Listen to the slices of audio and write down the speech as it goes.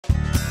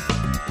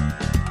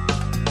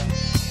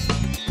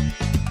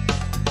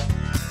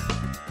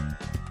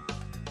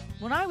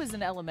When I was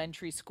in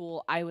elementary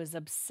school, I was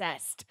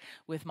obsessed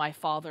with my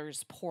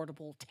father's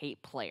portable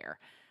tape player.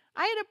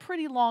 I had a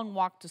pretty long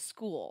walk to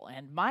school,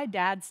 and my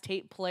dad's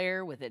tape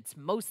player, with its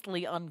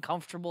mostly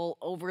uncomfortable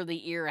over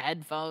the ear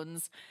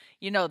headphones,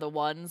 the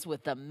ones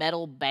with the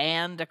metal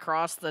band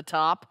across the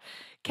top,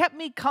 kept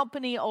me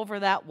company over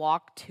that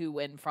walk to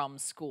and from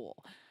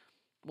school.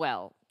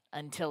 Well,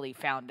 until he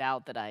found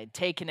out that I'd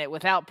taken it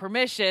without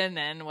permission,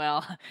 and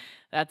well,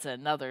 that's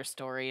another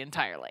story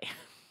entirely.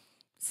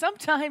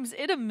 Sometimes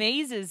it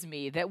amazes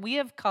me that we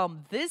have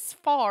come this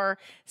far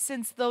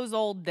since those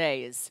old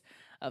days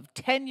of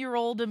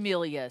 10-year-old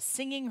Amelia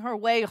singing her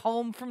way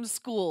home from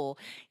school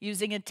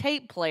using a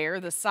tape player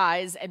the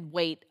size and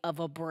weight of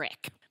a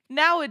brick.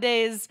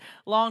 Nowadays,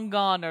 long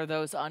gone are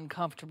those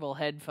uncomfortable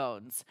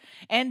headphones.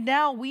 And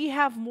now we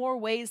have more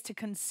ways to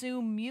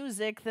consume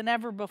music than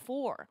ever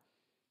before.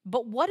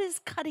 But what is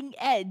cutting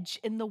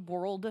edge in the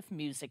world of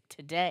music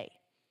today?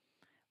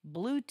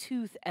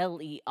 Bluetooth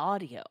LE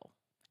audio.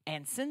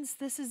 And since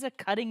this is a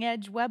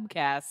cutting-edge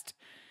webcast,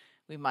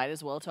 we might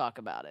as well talk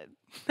about it.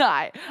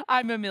 Hi,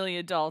 I'm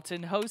Amelia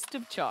Dalton, host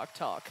of Chalk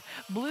Talk.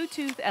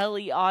 Bluetooth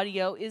LE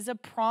audio is a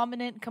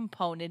prominent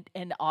component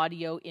in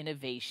audio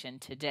innovation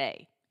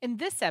today. In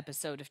this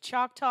episode of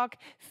Chalk Talk,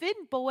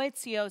 Finn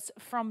Boetius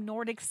from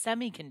Nordic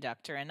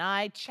Semiconductor and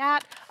I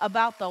chat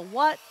about the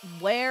what,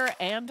 where,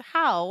 and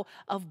how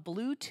of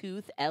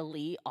Bluetooth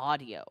LE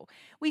audio.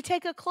 We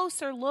take a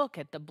closer look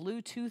at the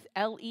Bluetooth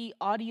LE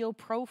audio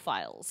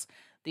profiles,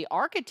 the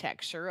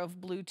architecture of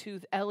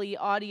Bluetooth LE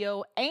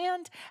audio,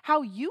 and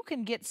how you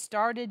can get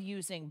started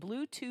using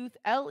Bluetooth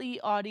LE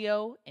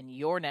audio in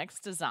your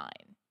next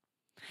design.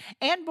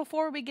 And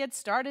before we get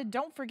started,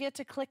 don't forget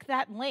to click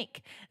that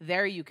link.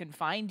 There you can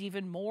find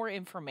even more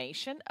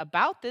information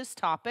about this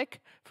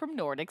topic from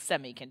Nordic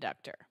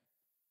Semiconductor.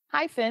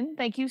 Hi, Finn.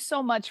 Thank you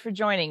so much for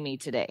joining me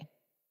today.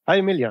 Hi,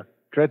 Amelia.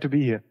 Glad to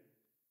be here.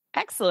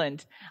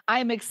 Excellent.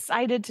 I'm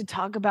excited to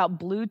talk about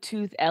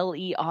Bluetooth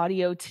LE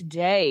audio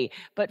today.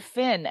 But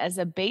Finn, as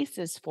a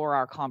basis for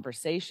our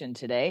conversation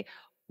today,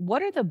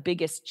 what are the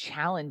biggest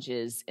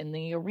challenges in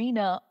the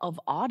arena of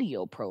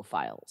audio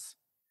profiles?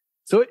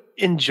 So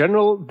in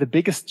general, the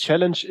biggest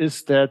challenge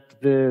is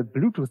that the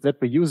Bluetooth that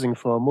we're using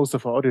for most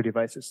of our audio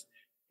devices,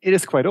 it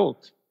is quite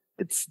old.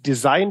 It's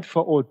designed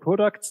for old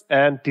products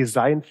and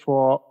designed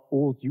for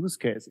old use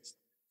cases.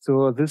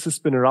 So this has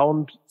been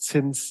around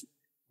since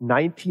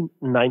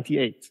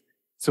 1998.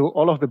 So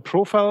all of the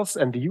profiles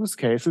and the use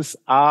cases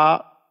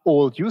are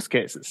old use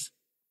cases.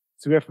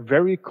 So we have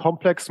very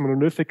complex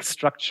monolithic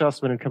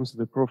structures when it comes to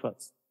the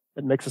profiles.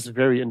 That makes us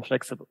very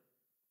inflexible.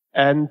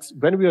 And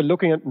when we are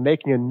looking at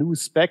making a new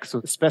spec,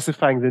 so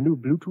specifying the new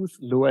Bluetooth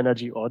low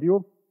energy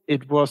audio,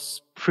 it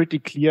was pretty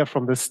clear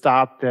from the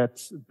start that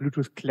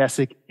Bluetooth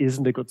Classic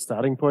isn't a good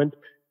starting point.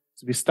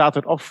 So we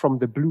started off from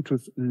the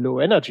Bluetooth low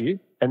energy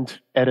and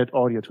added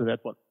audio to that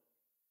one.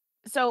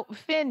 So,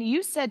 Finn,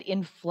 you said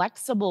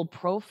inflexible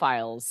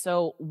profiles.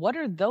 So what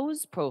are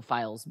those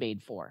profiles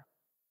made for?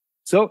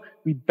 So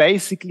we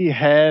basically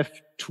have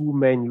two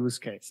main use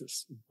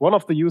cases. One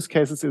of the use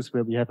cases is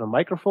where we have a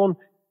microphone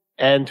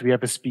and we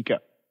have a speaker.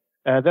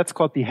 That's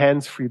called the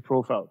hands-free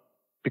profile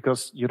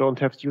because you don't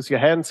have to use your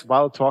hands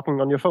while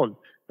talking on your phone.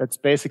 That's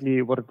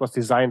basically what it was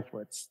designed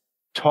for. It's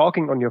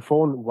talking on your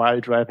phone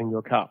while driving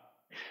your car.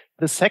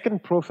 The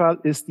second profile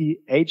is the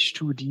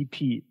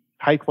H2DP,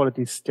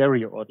 high-quality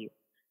stereo audio.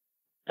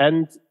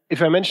 And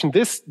if I mention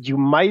this, you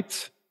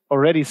might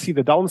already see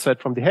the downside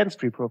from the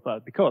hands-free profile,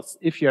 because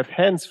if you have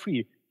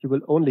hands-free, you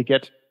will only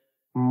get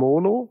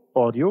mono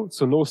audio,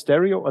 so no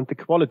stereo, and the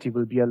quality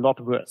will be a lot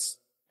worse.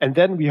 And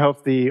then we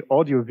have the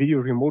audio-video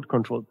remote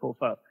control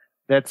profile.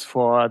 That's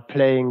for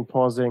playing,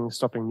 pausing,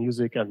 stopping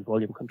music, and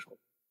volume control.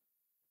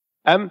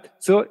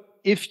 So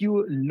if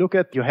you look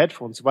at your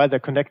headphones while they're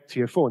connected to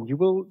your phone, you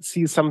will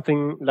see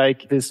something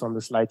like this on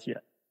the slide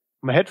here.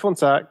 My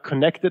headphones are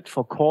connected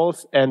for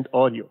calls and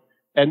audio.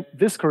 And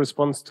this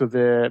corresponds to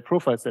the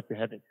profiles that we're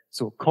having.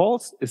 So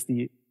calls is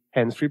the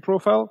hands-free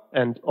profile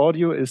and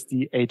audio is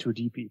the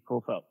A2DP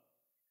profile.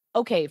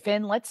 Okay,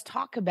 Finn, let's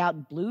talk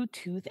about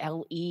Bluetooth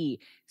LE.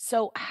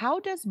 So how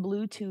does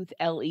Bluetooth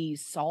LE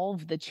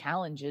solve the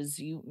challenges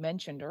you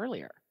mentioned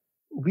earlier?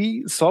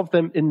 We solve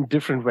them in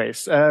different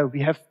ways.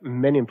 We have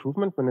many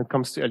improvements when it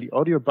comes to LE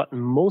audio, but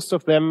most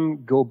of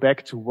them go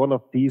back to one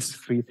of these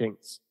three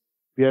things.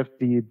 We have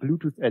the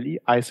Bluetooth LE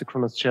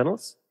isochronous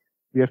channels.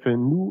 We have a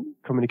new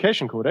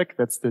communication codec.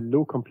 That's the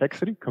low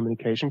complexity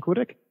communication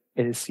codec,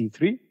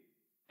 LC3.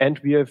 And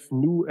we have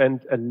new and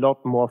a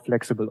lot more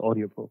flexible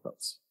audio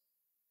profiles.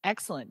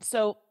 Excellent.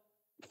 So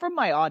for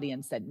my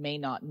audience that may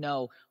not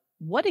know,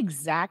 what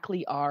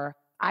exactly are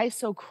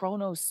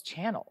isochronous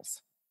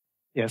channels?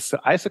 Yes, so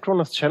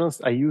isochronous channels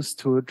are used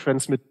to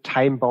transmit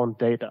time-bound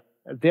data.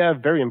 They are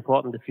very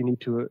important if you need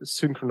to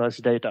synchronize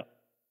data.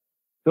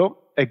 So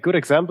a good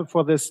example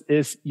for this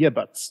is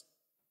earbuds.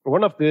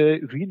 One of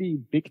the really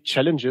big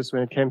challenges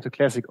when it came to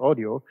classic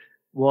audio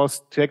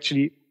was to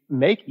actually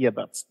make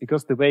earbuds,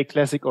 because the way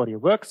classic audio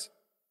works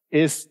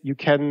is you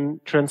can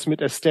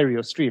transmit a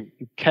stereo stream.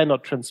 You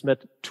cannot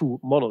transmit two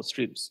mono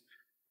streams.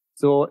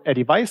 So a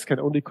device can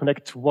only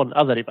connect to one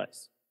other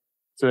device.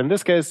 So in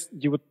this case,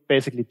 you would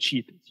basically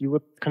cheat. You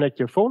would connect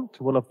your phone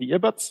to one of the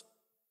earbuds,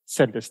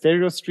 send a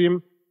stereo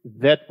stream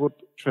that would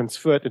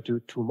transfer it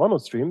into two mono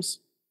streams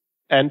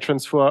and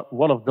transfer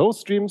one of those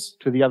streams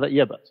to the other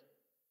earbud.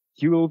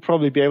 You will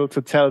probably be able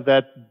to tell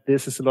that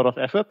this is a lot of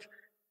effort.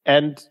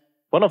 And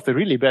one of the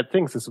really bad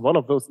things is one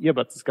of those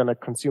earbuds is going to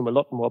consume a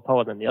lot more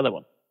power than the other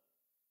one.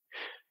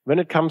 When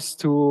it comes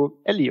to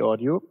LE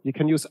audio, you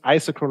can use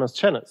isochronous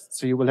channels.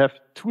 So you will have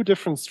two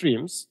different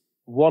streams,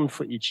 one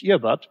for each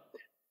earbud,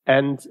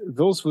 and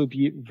those will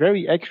be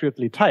very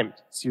accurately timed.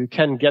 So you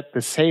can get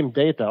the same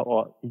data,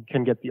 or you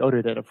can get the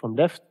audio data from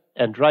left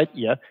and right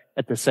ear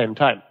at the same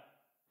time.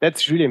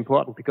 That's really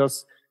important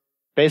because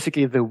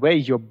basically the way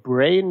your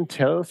brain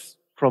tells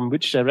from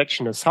which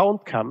direction a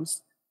sound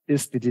comes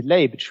is the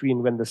delay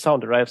between when the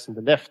sound arrives in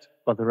the left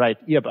or the right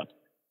earbud.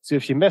 So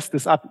if you mess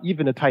this up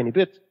even a tiny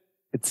bit,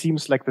 it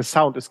seems like the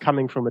sound is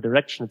coming from a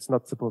direction it's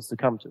not supposed to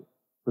come to.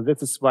 So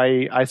this is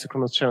why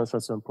isochronous channels are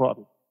so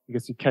important,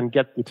 because you can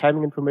get the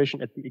timing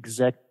information at the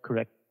exact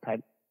correct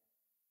time.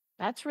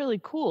 That's really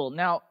cool.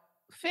 Now,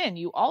 Finn,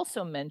 you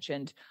also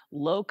mentioned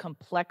low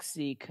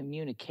complexity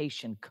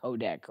communication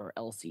codec, or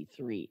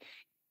LC3.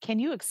 Can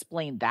you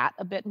explain that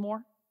a bit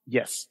more?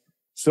 Yes.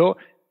 So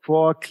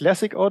for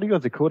classic audio,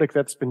 the codec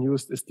that's been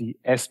used is the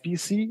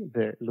SBC,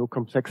 the low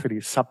complexity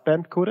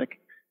subband codec.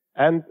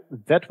 And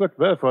that worked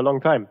well for a long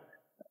time.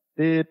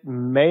 The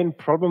main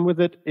problem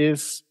with it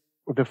is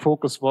the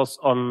focus was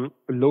on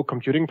low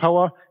computing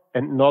power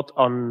and not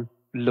on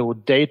low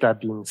data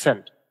being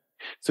sent.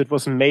 So it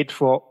was made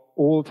for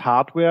old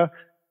hardware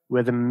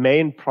where the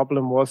main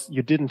problem was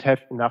you didn't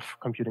have enough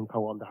computing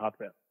power on the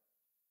hardware.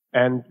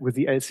 And with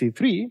the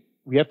LC3,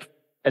 we have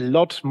a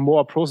lot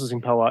more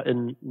processing power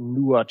in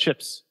newer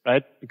chips,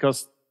 right?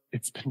 Because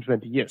it's been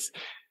 20 years.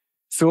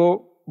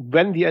 So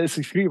when the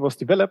LC3 was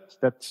developed,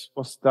 that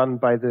was done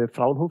by the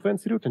Fraunhofer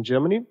Institute in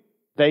Germany,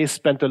 they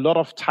spent a lot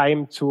of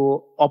time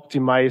to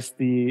optimize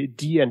the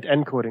D and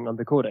N coding on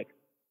the codec.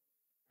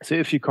 So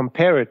if you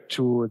compare it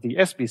to the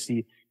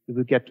SBC, you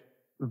will get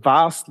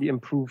vastly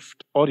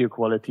improved audio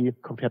quality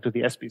compared to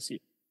the SBC.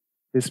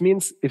 This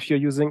means if you're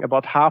using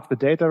about half the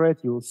data rate,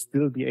 you will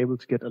still be able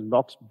to get a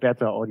lot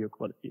better audio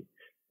quality.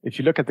 If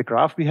you look at the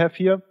graph we have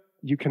here,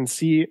 you can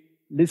see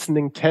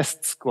listening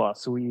test score.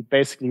 So we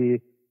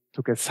basically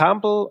took a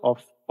sample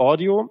of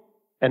audio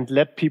and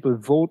let people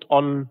vote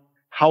on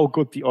how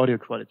good the audio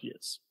quality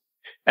is.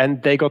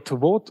 And they got to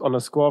vote on a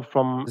score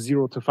from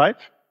 0 to 5.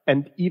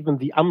 And even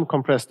the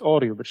uncompressed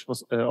audio, which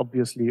was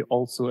obviously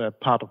also a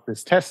part of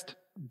this test,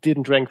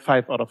 didn't rank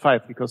 5 out of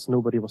 5 because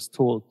nobody was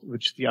told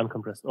which the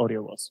uncompressed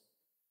audio was.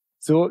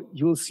 So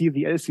you'll see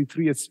the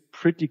LC3 is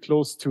pretty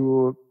close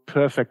to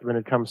perfect when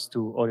it comes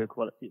to audio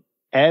quality.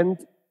 And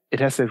it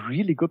has a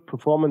really good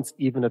performance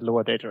even at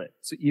lower data rate.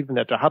 So even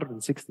at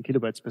 160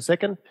 kilobytes per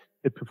second,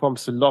 it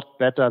performs a lot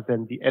better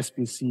than the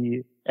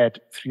SBC at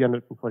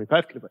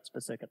 345 kilobytes per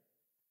second.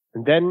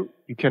 And then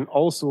you can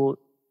also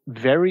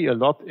vary a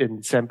lot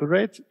in sample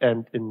rate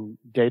and in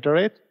data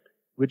rate,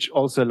 which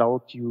also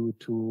allowed you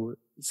to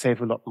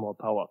save a lot more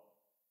power.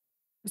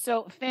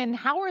 So, Finn,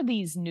 how are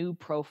these new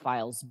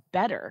profiles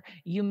better?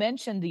 You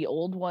mentioned the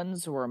old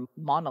ones were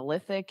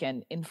monolithic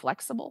and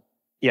inflexible.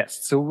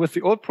 Yes. So with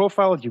the old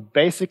profile, you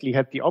basically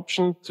had the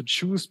option to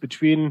choose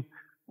between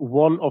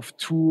one of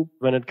two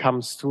when it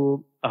comes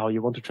to how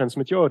you want to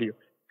transmit your audio.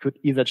 You could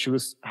either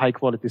choose high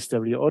quality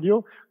stereo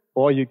audio,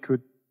 or you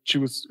could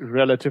choose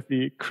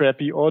relatively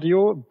crappy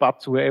audio,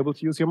 but were able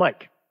to use your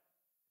mic.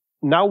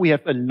 Now we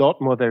have a lot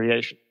more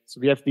variation.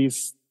 So we have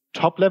these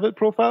top level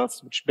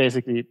profiles, which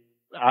basically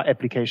are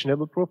application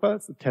level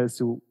profiles. It tells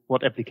you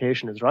what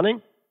application is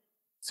running.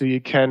 So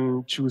you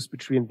can choose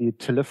between the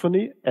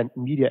telephony and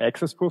media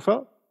access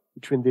profile,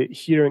 between the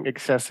hearing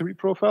accessory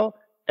profile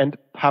and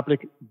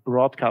public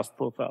broadcast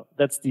profile.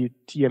 That's the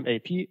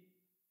TMAP,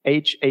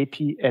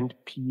 HAP, and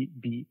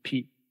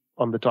PBP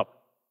on the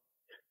top.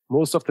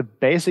 Most of the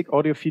basic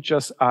audio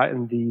features are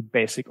in the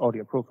basic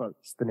audio profile,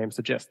 as the name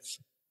suggests.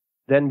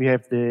 Then we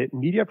have the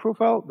media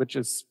profile, which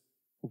is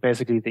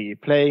basically the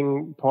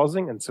playing,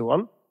 pausing, and so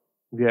on.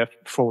 We have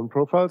phone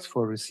profiles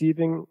for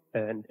receiving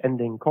and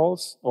ending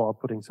calls or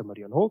putting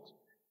somebody on hold.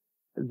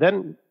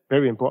 Then,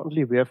 very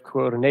importantly, we have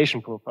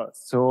coordination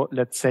profiles. So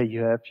let's say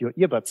you have your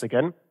earbuds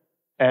again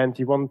and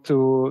you want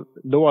to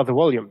lower the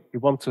volume.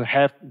 You want to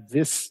have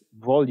this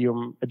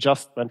volume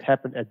adjustment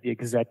happen at the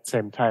exact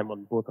same time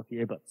on both of the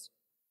earbuds.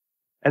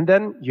 And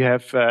then you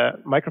have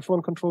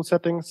microphone control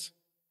settings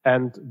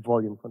and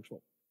volume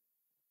control.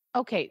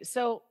 Okay,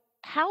 so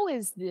how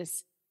is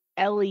this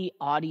LE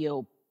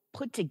audio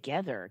put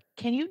together?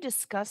 Can you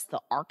discuss the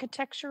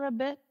architecture a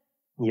bit?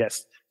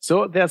 Yes.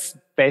 So there's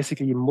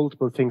basically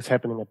multiple things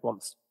happening at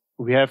once.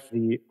 We have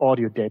the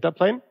audio data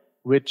plane,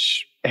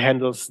 which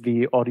handles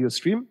the audio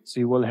stream. So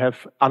you will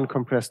have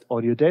uncompressed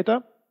audio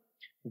data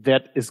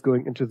that is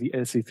going into the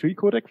LC3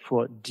 codec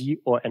for D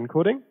or N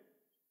coding.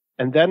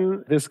 And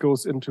then this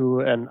goes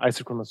into an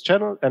isochronous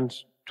channel and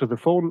to the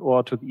phone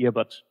or to the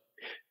earbud.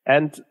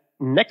 And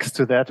next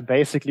to that,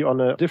 basically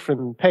on a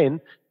different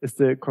pane, is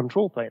the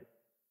control plane,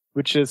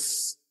 which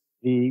is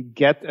the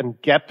get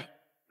and gap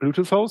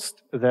Bluetooth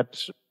host that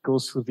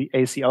goes through the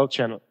ACL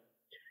channel.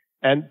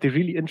 And the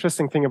really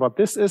interesting thing about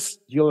this is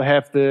you'll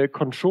have the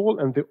control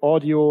and the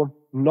audio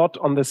not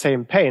on the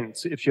same pane.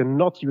 So if you're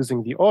not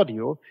using the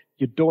audio,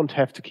 you don't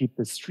have to keep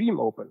the stream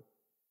open.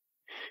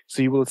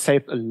 So you will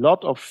save a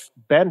lot of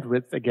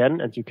bandwidth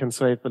again, and you can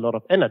save a lot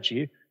of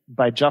energy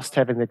by just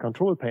having the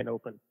control pane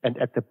open. And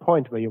at the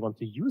point where you want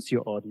to use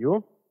your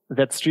audio,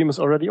 that stream is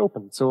already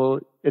open.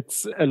 So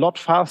it's a lot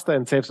faster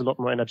and saves a lot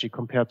more energy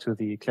compared to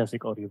the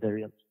classic audio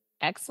variant.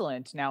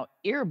 Excellent. Now,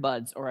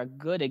 earbuds are a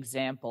good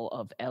example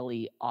of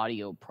LE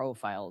audio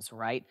profiles,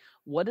 right?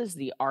 What does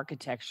the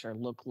architecture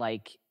look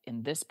like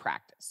in this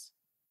practice?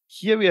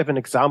 Here we have an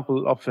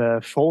example of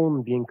a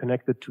phone being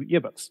connected to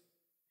earbuds.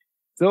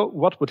 So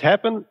what would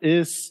happen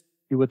is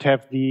you would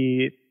have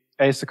the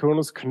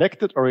asynchronous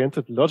connected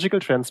oriented logical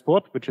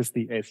transport, which is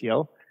the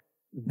ACL.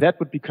 That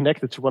would be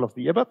connected to one of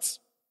the earbuds.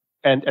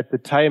 And at the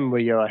time where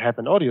you have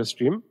an audio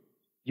stream,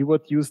 you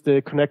would use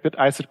the connected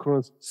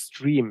isochronous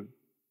stream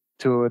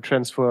to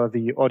transfer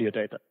the audio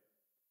data.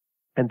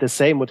 And the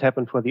same would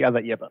happen for the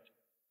other earbud.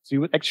 So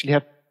you would actually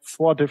have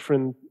 4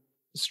 different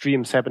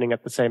streams happening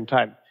at the same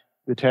time.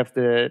 You'd have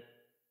the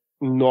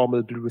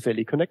normal Bluetooth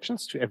LE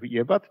connections to every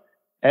earbud,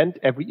 and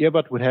every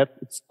earbud would have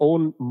its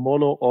own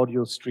mono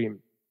audio stream.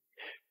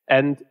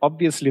 And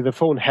obviously the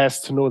phone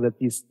has to know that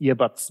these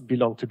earbuds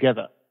belong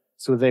together.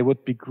 So they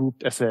would be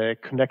grouped as a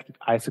connected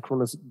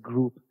isochronous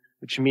group,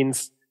 which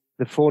means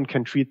the phone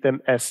can treat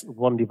them as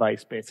one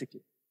device,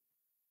 basically.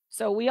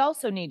 So we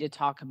also need to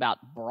talk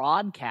about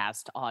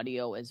broadcast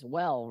audio as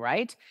well,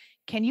 right?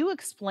 Can you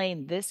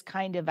explain this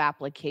kind of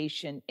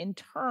application in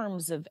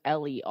terms of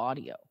LE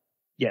audio?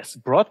 Yes,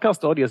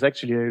 broadcast audio is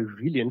actually a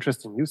really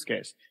interesting use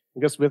case,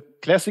 because with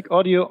classic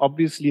audio,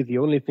 obviously the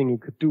only thing you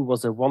could do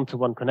was a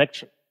one-to-one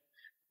connection.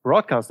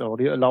 Broadcast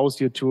audio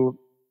allows you to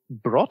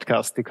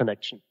broadcast the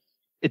connection.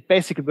 It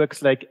basically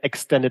works like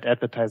extended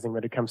advertising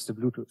when it comes to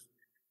Bluetooth,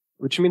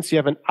 which means you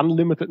have an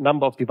unlimited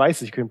number of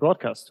devices you can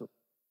broadcast to.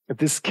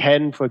 This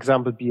can, for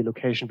example, be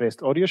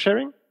location-based audio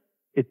sharing.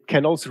 It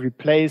can also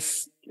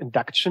replace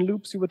induction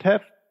loops you would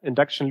have.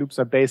 Induction loops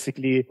are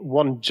basically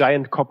one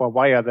giant copper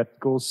wire that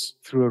goes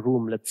through a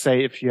room. Let's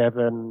say if you have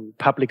a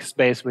public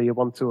space where you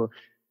want to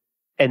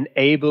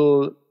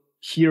enable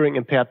hearing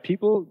impaired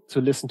people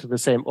to listen to the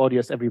same audio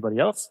as everybody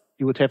else,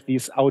 you would have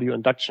these audio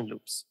induction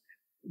loops.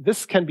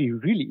 This can be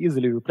really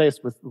easily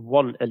replaced with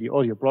one LE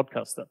audio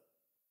broadcaster.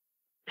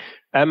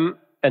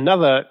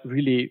 Another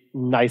really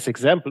nice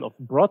example of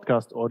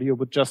broadcast audio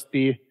would just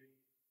be,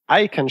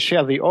 I can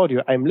share the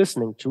audio I'm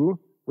listening to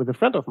with a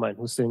friend of mine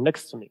who's sitting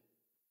next to me.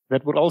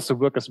 That would also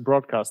work as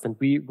broadcast, and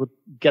we would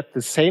get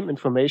the same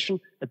information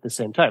at the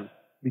same time.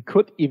 We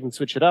could even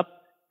switch it up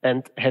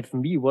and have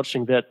me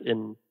watching that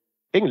in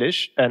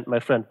English and my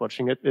friend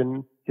watching it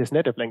in his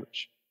native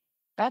language.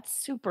 That's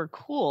super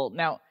cool.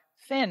 Now,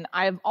 Finn,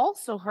 I've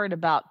also heard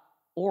about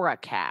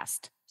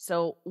Auracast.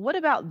 So what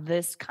about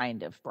this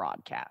kind of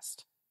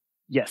broadcast?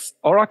 Yes,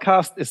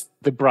 Auracast is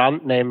the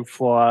brand name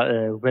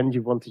for when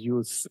you want to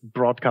use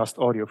broadcast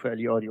audio for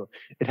LE audio.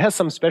 It has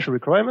some special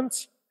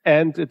requirements,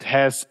 and it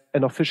has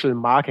an official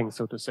marking,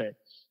 so to say.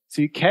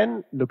 So you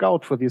can look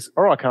out for these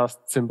Auracast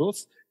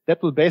symbols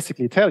that will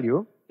basically tell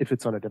you, if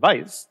it's on a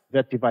device,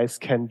 that device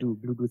can do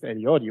Bluetooth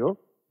LE audio,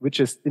 which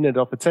is in and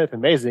of itself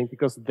amazing,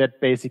 because that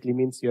basically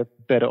means you have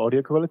better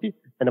audio quality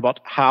and about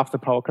half the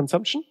power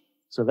consumption.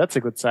 So that's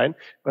a good sign.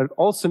 But it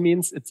also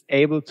means it's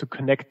able to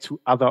connect to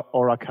other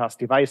Auracast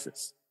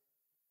devices.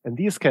 And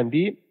these can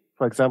be,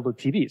 for example,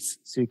 TVs.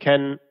 So you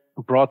can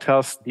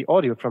broadcast the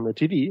audio from a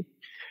TV.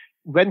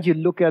 When you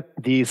look at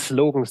the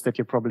slogans that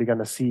you're probably going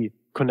to see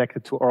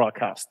connected to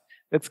Auracast,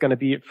 that's going to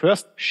be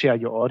first, share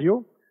your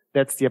audio.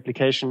 That's the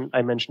application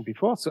I mentioned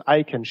before. So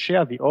I can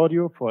share the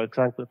audio, for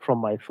example, from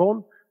my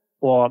phone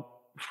or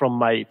from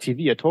my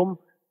TV at home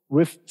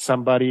with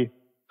somebody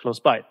close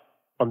by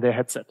on their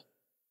headset.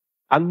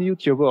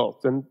 Unmute your world.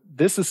 And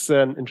this is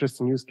an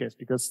interesting use case,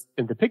 because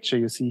in the picture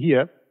you see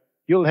here,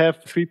 you'll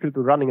have 3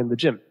 people running in the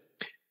gym.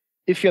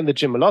 If you're in the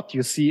gym a lot,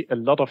 you see a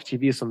lot of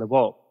TVs on the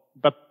wall,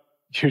 but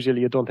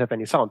usually you don't have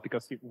any sound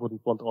because you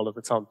wouldn't want all of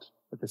the sound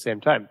at the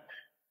same time.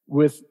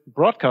 With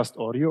broadcast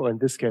audio, or in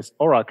this case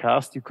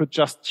Auracast, you could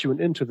just tune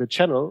into the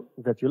channel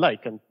that you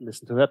like and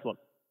listen to that one.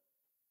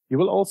 You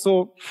will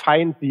also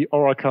find the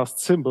Auracast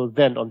symbol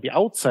then on the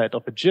outside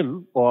of a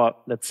gym, or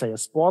let's say a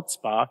sports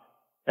bar.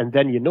 And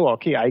then you know,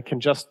 okay, I can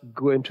just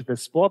go into the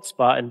sports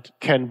bar and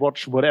can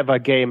watch whatever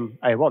game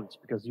I want,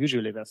 because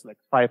usually there's like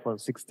 5 or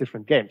 6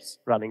 different games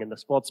running in the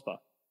sports bar.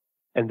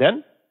 And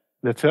then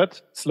the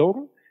third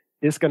slogan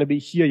is going to be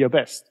hear your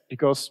best,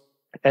 because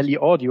LE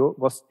audio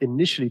was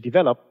initially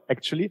developed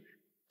actually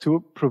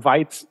to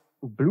provide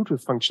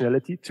Bluetooth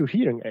functionality to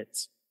hearing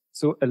aids.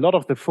 So a lot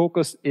of the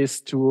focus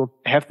is to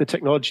have the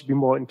technology be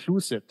more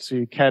inclusive, so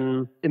you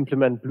can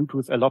implement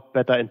Bluetooth a lot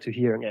better into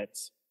hearing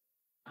aids.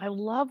 I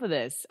love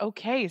this.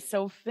 Okay,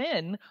 so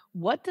Finn,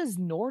 what does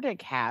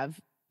Nordic have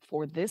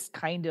for this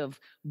kind of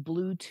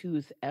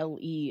Bluetooth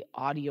LE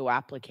audio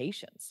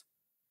applications?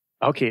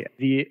 Okay,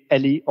 the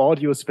LE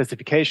audio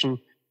specification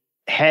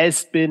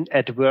has been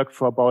at work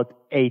for about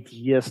 8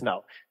 years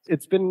now.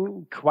 It's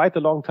been quite a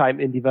long time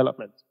in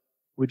development,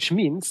 which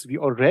means we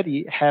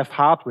already have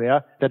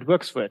hardware that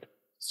works for it.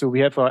 So we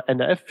have our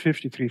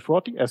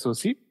NRF5340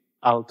 SoC.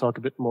 I'll talk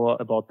a bit more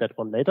about that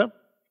one later,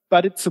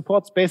 but it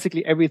supports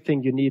basically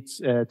everything you need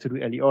to do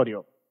LE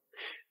audio.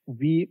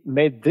 We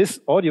made this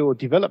audio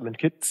development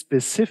kit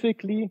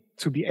specifically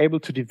to be able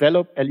to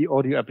develop LE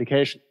audio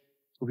application.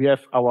 We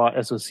have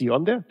our SoC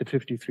on there, the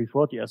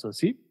 5340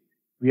 SoC.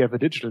 We have a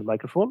digital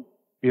microphone.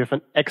 We have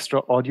an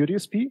extra audio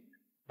DSP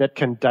that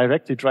can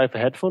directly drive a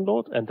headphone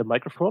load and the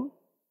microphone.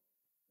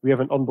 We have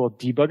an onboard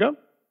debugger,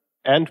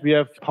 and we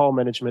have power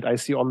management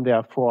IC on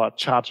there for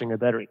charging a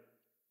battery.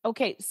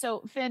 Okay,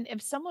 so Finn,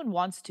 if someone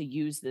wants to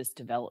use this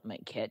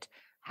development kit,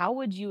 how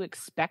would you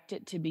expect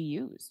it to be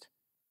used?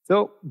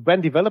 So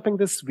when developing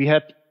this, we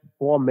had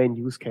 4 main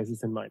use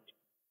cases in mind.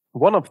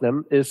 One of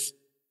them is,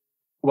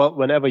 well,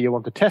 whenever you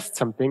want to test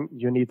something,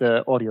 you need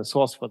an audio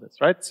source for this,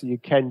 right? So you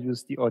can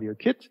use the audio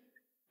kit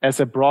as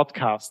a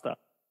broadcaster,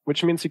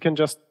 which means you can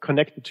just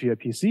connect it to your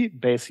PC,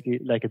 basically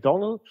like a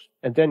dongle,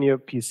 and then your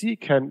PC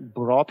can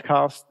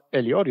broadcast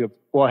LE audio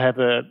or have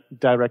a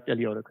direct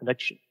LE audio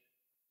connection.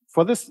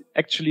 For this,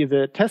 actually,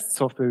 the test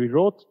software we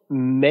wrote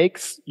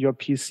makes your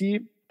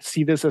PC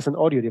see this as an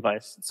audio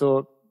device.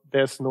 So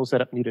there's no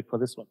setup needed for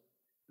this one.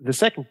 The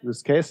second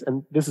use case,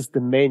 and this is the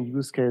main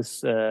use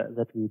case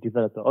that we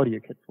developed the audio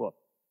kit for,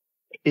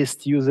 is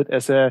to use it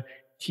as a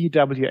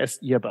TWS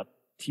earbud.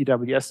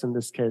 TWS in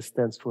this case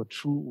stands for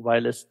True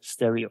Wireless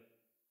Stereo.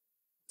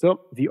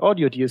 So the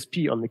audio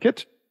DSP on the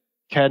kit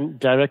can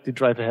directly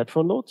drive a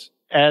headphone load,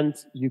 and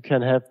you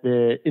can have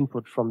the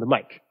input from the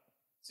mic.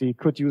 So you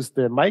could use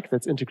the mic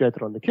that's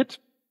integrated on the kit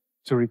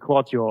to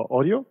record your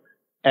audio,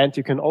 and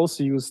you can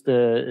also use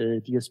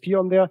the DSP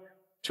on there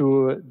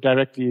to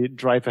directly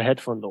drive a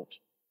headphone load.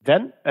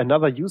 Then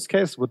another use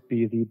case would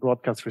be the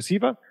broadcast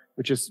receiver,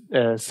 which is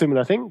a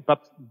similar thing,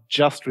 but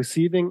just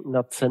receiving,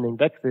 not sending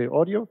back the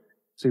audio.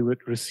 So you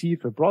would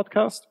receive a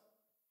broadcast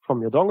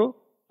from your dongle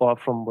or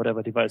from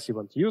whatever device you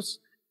want to use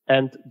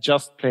and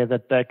just play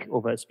that back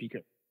over a speaker.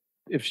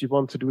 If you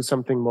want to do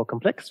something more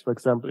complex, for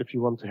example, if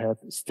you want to have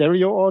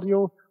stereo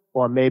audio,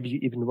 or maybe you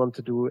even want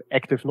to do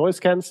active noise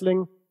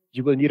canceling,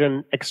 you will need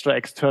an extra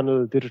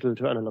external digital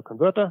to analog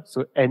converter.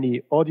 So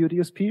any audio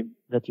DSP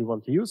that you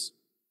want to use,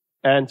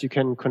 and you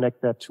can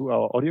connect that to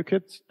our audio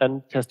kit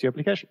and test your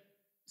application.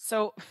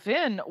 So,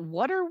 Finn,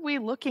 what are we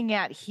looking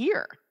at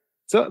here?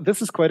 So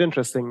this is quite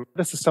interesting.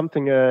 This is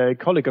something a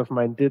colleague of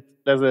mine did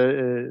as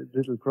a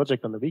little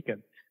project on the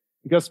weekend,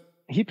 because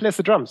he plays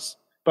the drums,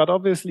 but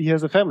obviously he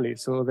has a family,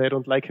 so they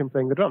don't like him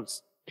playing the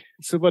drums.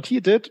 So what he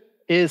did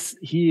is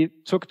he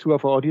took 2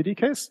 of our audio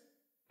DKs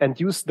and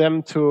used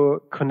them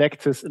to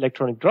connect his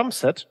electronic drum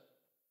set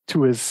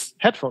to his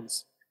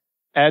headphones.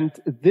 And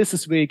this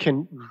is where you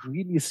can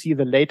really see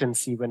the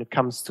latency when it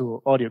comes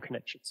to audio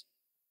connections,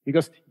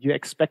 because you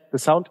expect the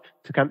sound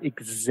to come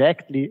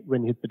exactly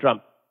when you hit the drum.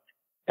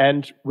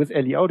 And with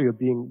LE audio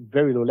being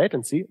very low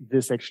latency,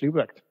 this actually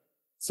worked.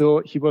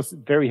 So he was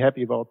very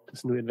happy about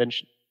this new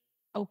invention.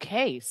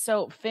 Okay,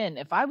 so Finn,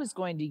 if I was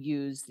going to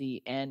use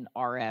the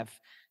NRF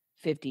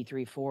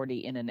 5340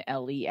 in an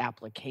LE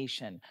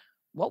application,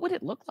 what would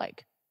it look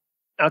like?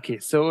 Okay,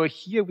 so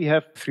here we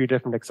have 3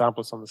 different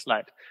examples on the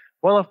slide.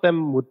 One of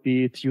them would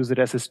be to use it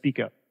as a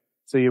speaker.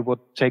 So you would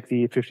take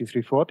the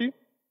 5340,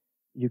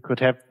 you could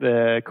have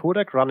the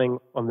codec running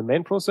on the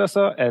main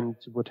processor, and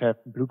you would have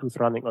Bluetooth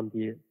running on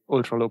the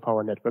ultra low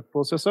power network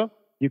processor.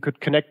 You could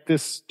connect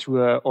this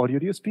to an audio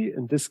DSP.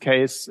 In this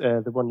case,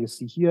 the one you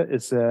see here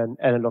is an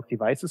analog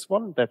devices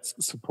one that's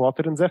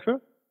supported in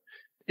Zephyr.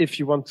 If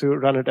you want to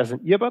run it as an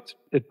earbud,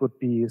 it would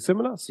be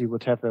similar. So you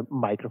would have a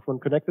microphone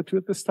connected to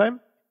it this time.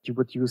 You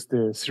would use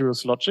the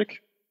Cirrus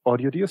Logic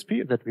audio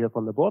DSP that we have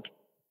on the board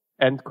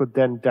and could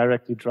then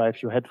directly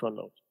drive your headphone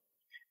load.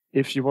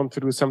 If you want to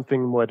do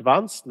something more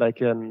advanced, like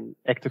an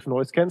active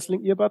noise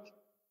canceling earbud,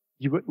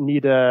 you would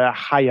need a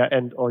higher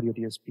end audio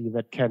DSP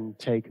that can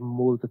take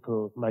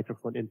multiple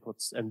microphone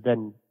inputs, and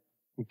then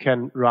you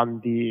can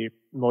run the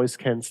noise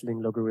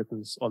canceling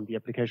logarithms on the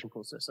application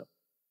processor.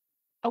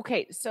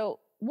 Okay, so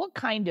what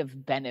kind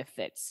of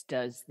benefits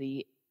does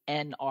the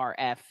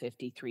NRF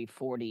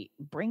 5340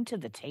 bring to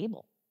the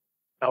table?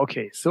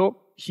 Okay, so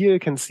here you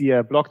can see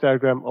a block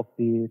diagram of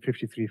the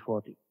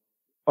 5340.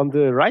 On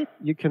the right,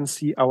 you can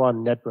see our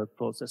network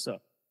processor.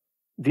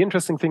 The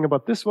interesting thing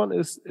about this one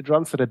is it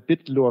runs at a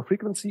bit lower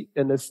frequency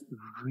and is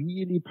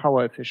really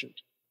power efficient.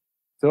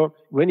 So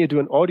when you do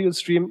an audio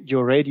stream,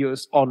 your radio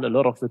is on a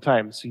lot of the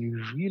time. So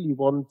you really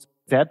want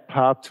that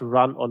part to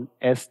run on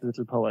as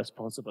little power as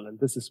possible. And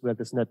this is where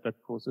this network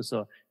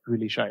processor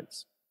really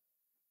shines.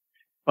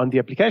 On the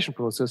application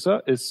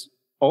processor is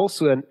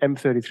also an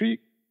M33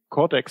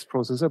 Cortex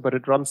processor, but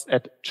it runs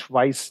at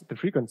twice the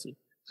frequency.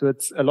 So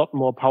it's a lot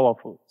more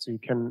powerful. So you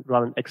can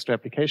run an extra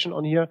application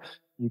on here.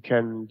 You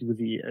can do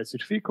the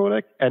SH3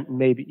 codec and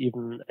maybe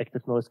even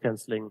active noise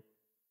canceling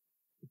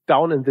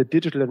Down in the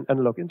digital and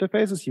analog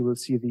interfaces, you will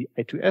see the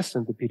I2S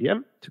and the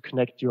PDM to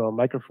connect your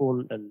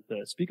microphone and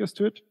speakers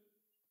to it.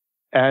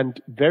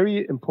 And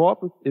very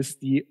important is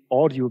the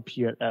audio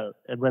PLL.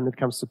 And when it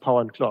comes to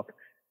power and clock,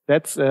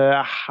 that's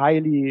a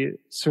highly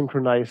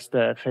synchronized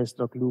phase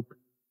lock loop,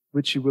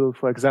 which you will,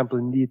 for example,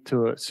 need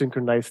to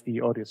synchronize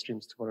the audio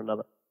streams to one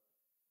another.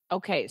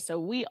 Okay, so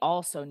we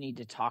also need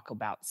to talk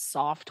about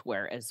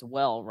software as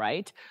well,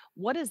 right?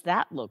 What does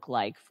that look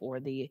like for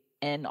the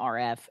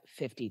NRF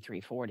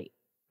 5340?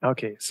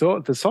 Okay, so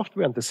the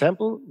software and the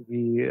sample,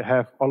 we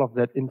have all of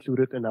that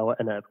included in our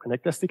NRF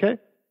Connect SDK.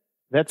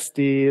 That's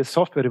the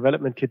software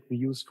development kit we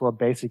use for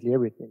basically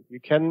everything. You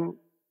can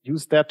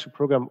use that to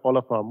program all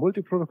of our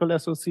multi-protocol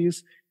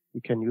SoCs.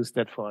 You can use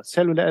that for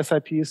cellular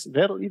SIPs.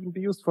 That'll even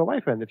be used for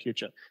Wi-Fi in the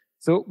future.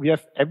 So we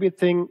have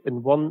everything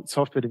in one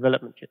software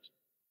development kit.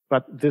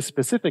 But this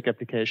specific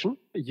application,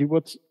 you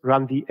would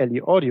run the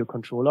LE audio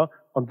controller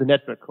on the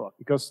network core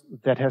because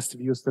that has to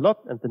be used a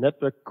lot. And the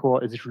network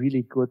core is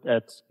really good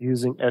at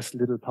using as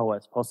little power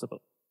as possible.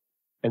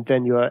 And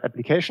then your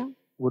application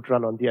would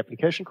run on the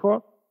application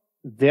core.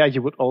 There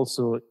you would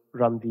also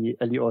run the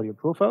LE audio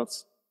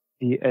profiles,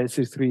 the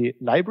LC3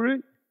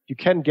 library. You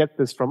can get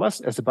this from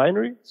us as a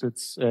binary, so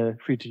it's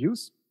free to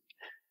use.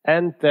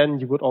 And then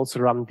you would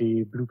also run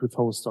the Bluetooth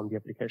host on the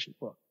application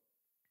core.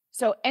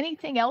 So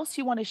anything else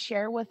you want to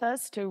share with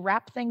us to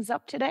wrap things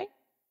up today?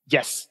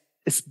 Yes,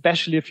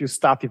 especially if you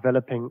start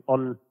developing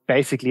on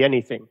basically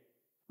anything.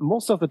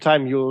 Most of the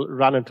time you'll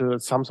run into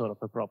some sort of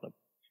a problem.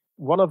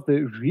 One of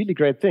the really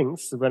great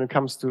things when it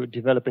comes to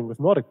developing with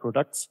Nordic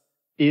products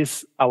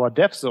is our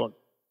dev zone.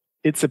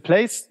 It's a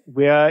place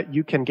where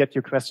you can get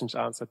your questions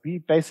answered. We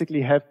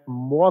basically have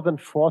more than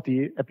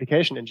 40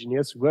 application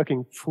engineers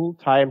working full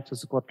time to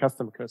support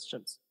customer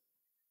questions.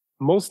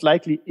 Most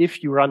likely,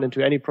 if you run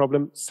into any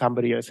problem,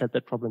 somebody else had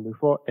that problem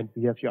before, and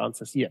we have your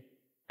answers here.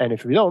 And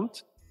if we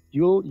don't,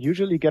 you'll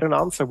usually get an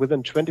answer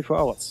within 24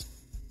 hours.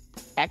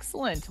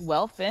 Excellent.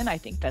 Well, Finn, I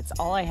think that's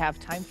all I have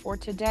time for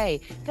today.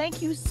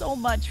 Thank you so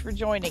much for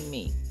joining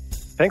me.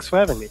 Thanks for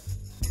having me.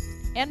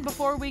 And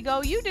before we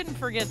go, you didn't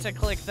forget to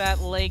click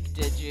that link,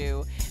 did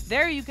you?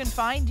 There you can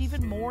find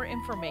even more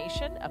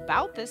information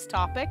about this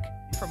topic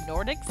from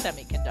Nordic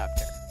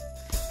Semiconductor.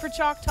 For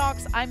Chalk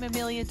Talks, I'm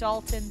Amelia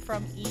Dalton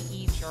from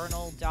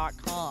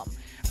eejournal.com.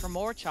 For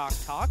more Chalk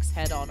Talks,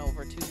 head on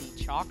over to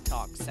the Chalk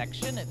Talk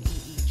section of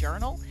EE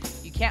Journal.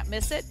 You can't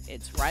miss it,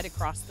 it's right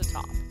across the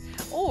top.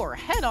 Or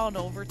head on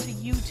over to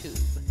YouTube,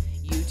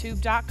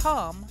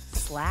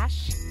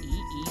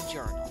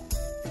 youtube.com/EEJournal.